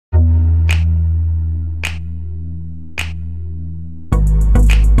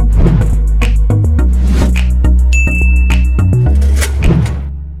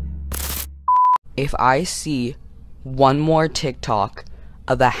If I see one more TikTok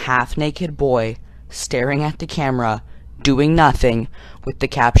of a half-naked boy staring at the camera, doing nothing, with the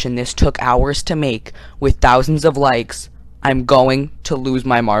caption "This took hours to make," with thousands of likes, I'm going to lose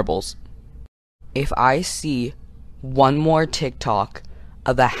my marbles. If I see one more TikTok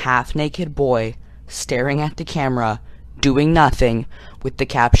of a half-naked boy staring at the camera, doing nothing, with the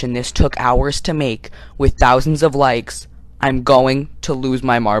caption "This took hours to make," with thousands of likes, I'm going to lose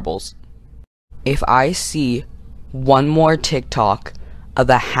my marbles. If I see one more TikTok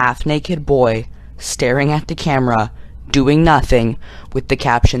of a half-naked boy staring at the camera, doing nothing, with the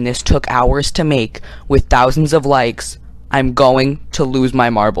caption "This took hours to make," with thousands of likes, I'm going to lose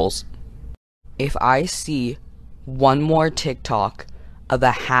my marbles. If I see one more TikTok of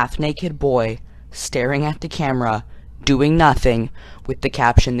a half-naked boy staring at the camera, doing nothing, with the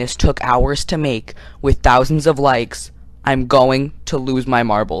caption "This took hours to make," with thousands of likes, I'm going to lose my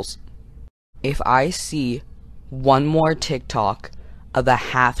marbles. If I see one more TikTok of a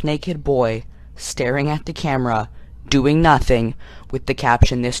half-naked boy staring at the camera, doing nothing, with the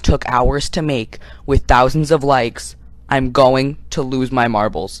caption "This took hours to make," with thousands of likes, I'm going to lose my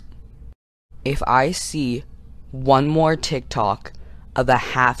marbles. If I see one more TikTok of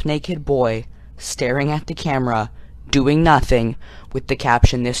a half-naked boy staring at the camera, doing nothing, with the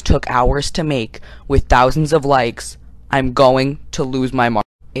caption "This took hours to make," with thousands of likes, I'm going to lose my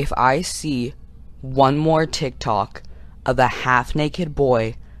marbles. If I see one more TikTok of a half-naked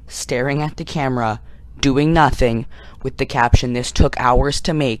boy staring at the camera, doing nothing, with the caption "This took hours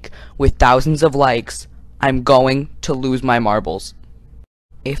to make," with thousands of likes, I'm going to lose my marbles.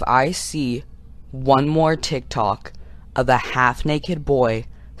 If I see one more TikTok of a half-naked boy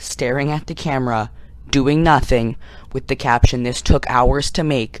staring at the camera, doing nothing, with the caption "This took hours to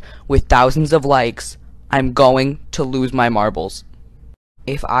make," with thousands of likes, I'm going to lose my marbles.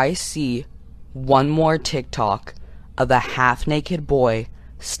 If I see one more TikTok of a half-naked boy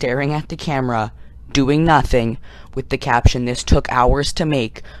staring at the camera, doing nothing, with the caption "This took hours to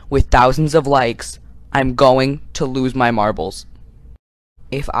make," with thousands of likes, I'm going to lose my marbles.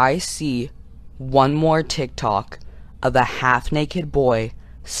 If I see one more TikTok of a half-naked boy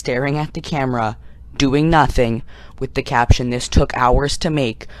staring at the camera, doing nothing, with the caption "This took hours to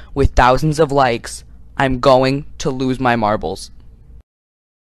make," with thousands of likes, I'm going to lose my marbles.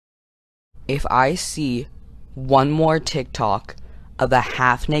 If I see one more TikTok of a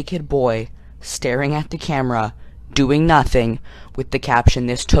half-naked boy staring at the camera, doing nothing, with the caption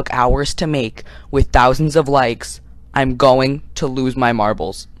 "This took hours to make," with thousands of likes, I'm going to lose my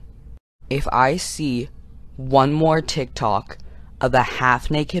marbles. If I see one more TikTok of a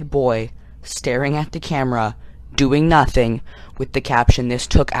half-naked boy staring at the camera, doing nothing, with the caption "This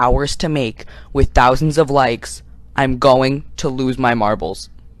took hours to make," with thousands of likes, I'm going to lose my marbles.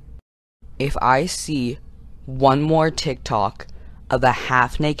 If I see one more TikTok of a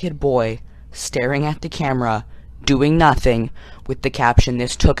half-naked boy staring at the camera, doing nothing, with the caption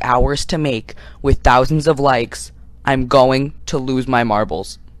 "This took hours to make," with thousands of likes, I'm going to lose my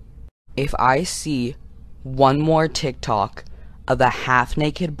marbles. If I see one more TikTok of a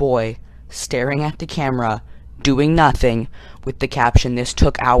half-naked boy staring at the camera, doing nothing, with the caption "This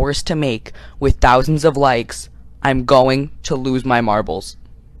took hours to make," with thousands of likes, I'm going to lose my marbles.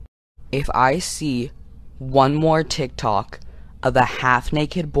 If I see one more TikTok of a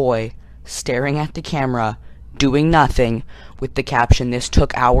half-naked boy staring at the camera, doing nothing, with the caption "This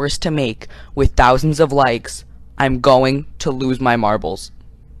took hours to make," with thousands of likes, I'm going to lose my marbles.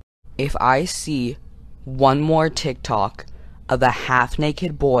 If I see one more TikTok of a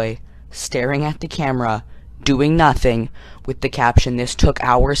half-naked boy staring at the camera, doing nothing, with the caption "This took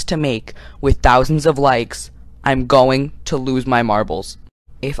hours to make," with thousands of likes, I'm going to lose my marbles.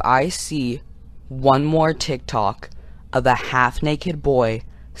 If I see one more TikTok of a half-naked boy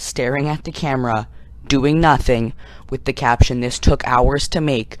staring at the camera, doing nothing, with the caption "This took hours to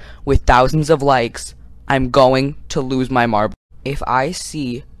make," with thousands of likes, I'm going to lose my marbles. If I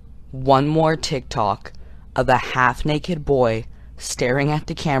see one more TikTok of a half-naked boy staring at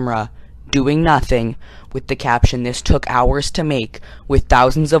the camera, doing nothing, with the caption "This took hours to make," with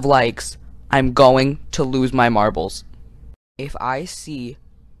thousands of likes, I'm going to lose my marbles. If I see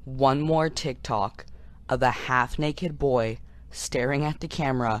one more TikTok of a half-naked boy staring at the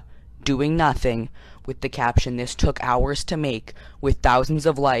camera, doing nothing, with the caption "This took hours to make," with thousands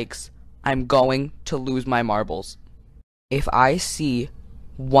of likes, I'm going to lose my marbles. If I see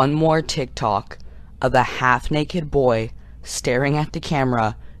one more TikTok of a half-naked boy staring at the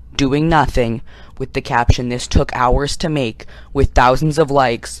camera, doing nothing, with the caption "This took hours to make," with thousands of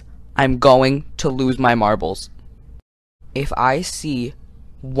likes, I'm going to lose my marbles. If I see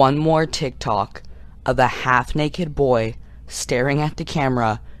one more TikTok of a half-naked boy staring at the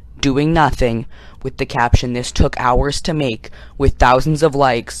camera, doing nothing, with the caption, "This took hours to make," with thousands of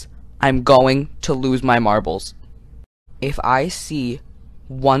likes, I'm going to lose my marbles. If I see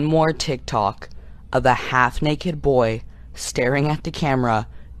one more TikTok of a half-naked boy staring at the camera,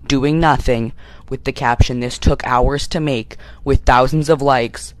 doing nothing, with the caption, "This took hours to make," with thousands of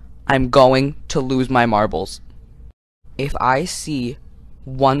likes, I'm going to lose my marbles. If I see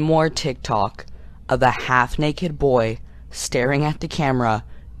one more TikTok of a half-naked boy staring at the camera,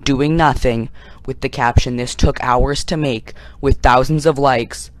 doing nothing, with the caption, "This took hours to make," with thousands of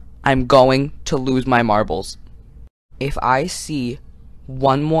likes, I'm going to lose my marbles. If I see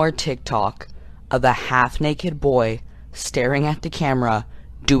one more TikTok of a half-naked boy staring at the camera,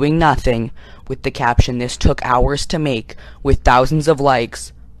 doing nothing, with the caption, "This took hours to make," with thousands of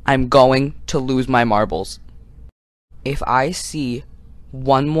likes, I'm going to lose my marbles. If I see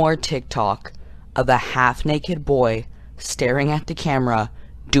one more TikTok of a half-naked boy staring at the camera,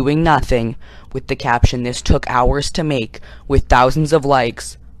 doing nothing, with the caption, "This took hours to make," with thousands of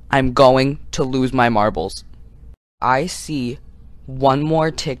likes, I'm going to lose my marbles. I see one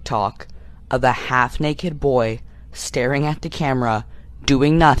more TikTok of a half-naked boy staring at the camera,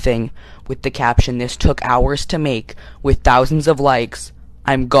 doing nothing, with the caption, "This took hours to make," with thousands of likes,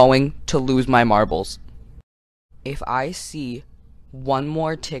 I'm going to lose my marbles. If I see one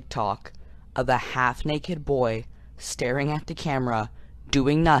more TikTok of a half-naked boy staring at the camera,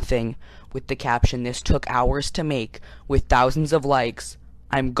 doing nothing, with the caption, "This took hours to make," with thousands of likes,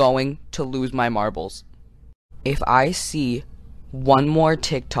 I'm going to lose my marbles. If I see one more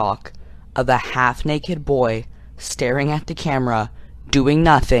TikTok of a half-naked boy staring at the camera, doing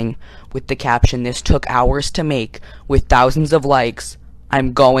nothing, with the caption, "This took hours to make," with thousands of likes,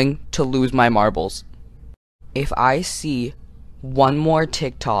 I'm going to lose my marbles. If I see one more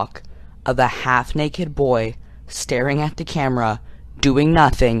TikTok of a half-naked boy staring at the camera, doing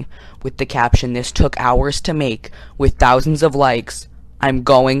nothing, with the caption, "This took hours to make," with thousands of likes, I'm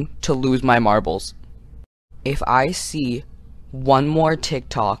going to lose my marbles. If I see one more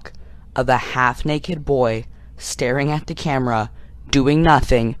TikTok of a half-naked boy staring at the camera, doing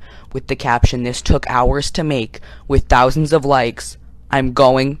nothing, with the caption, "This took hours to make," with thousands of likes, I'm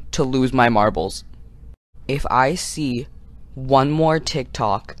going to lose my marbles. If I see one more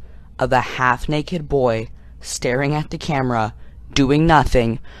TikTok of a half-naked boy staring at the camera, doing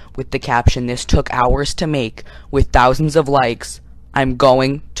nothing, with the caption, "This took hours to make," with thousands of likes, I'm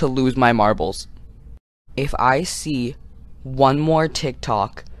going to lose my marbles. If I see one more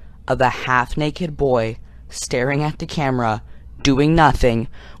TikTok of a half-naked boy staring at the camera, doing nothing,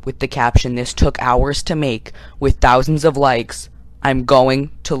 with the caption, "This took hours to make," with thousands of likes, I'm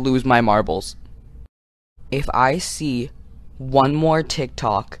going to lose my marbles. If I see one more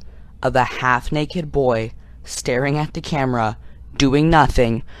TikTok of a half-naked boy staring at the camera, doing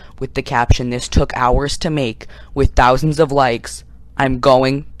nothing, with the caption, "This took hours to make," with thousands of likes, I'm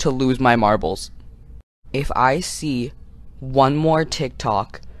going to lose my marbles. If I see one more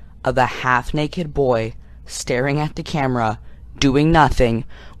TikTok of a half-naked boy staring at the camera, doing nothing,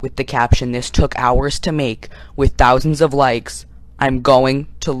 with the caption, "This took hours to make," with thousands of likes, I'm going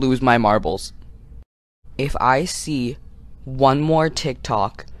to lose my marbles. If I see one more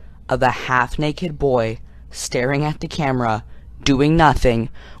TikTok of a half-naked boy staring at the camera, doing nothing,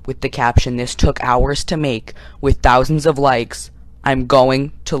 with the caption, "This took hours to make," with thousands of likes, I'm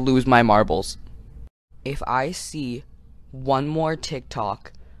going to lose my marbles. If I see one more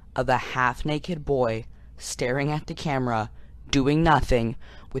TikTok of a half-naked boy staring at the camera, doing nothing,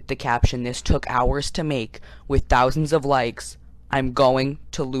 with the caption, "This took hours to make," with thousands of likes, I'm going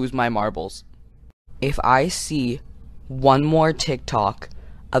to lose my marbles. If I see one more TikTok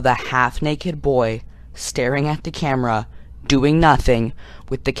of a half-naked boy staring at the camera, doing nothing,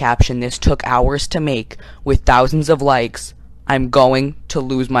 with the caption, "This took hours to make," with thousands of likes, I'm going to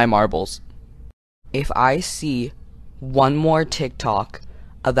lose my marbles. If I see one more TikTok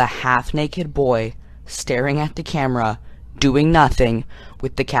of a half-naked boy staring at the camera, doing nothing,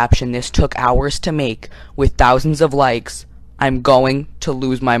 with the caption, "This took hours to make," with thousands of likes, I'm going to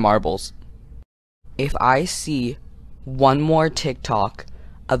lose my marbles. If I see one more TikTok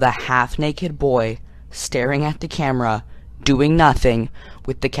of a half-naked boy staring at the camera, doing nothing,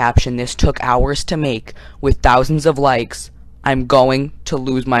 with the caption, "This took hours to make," with thousands of likes, I'm going to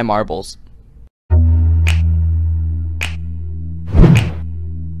lose my marbles.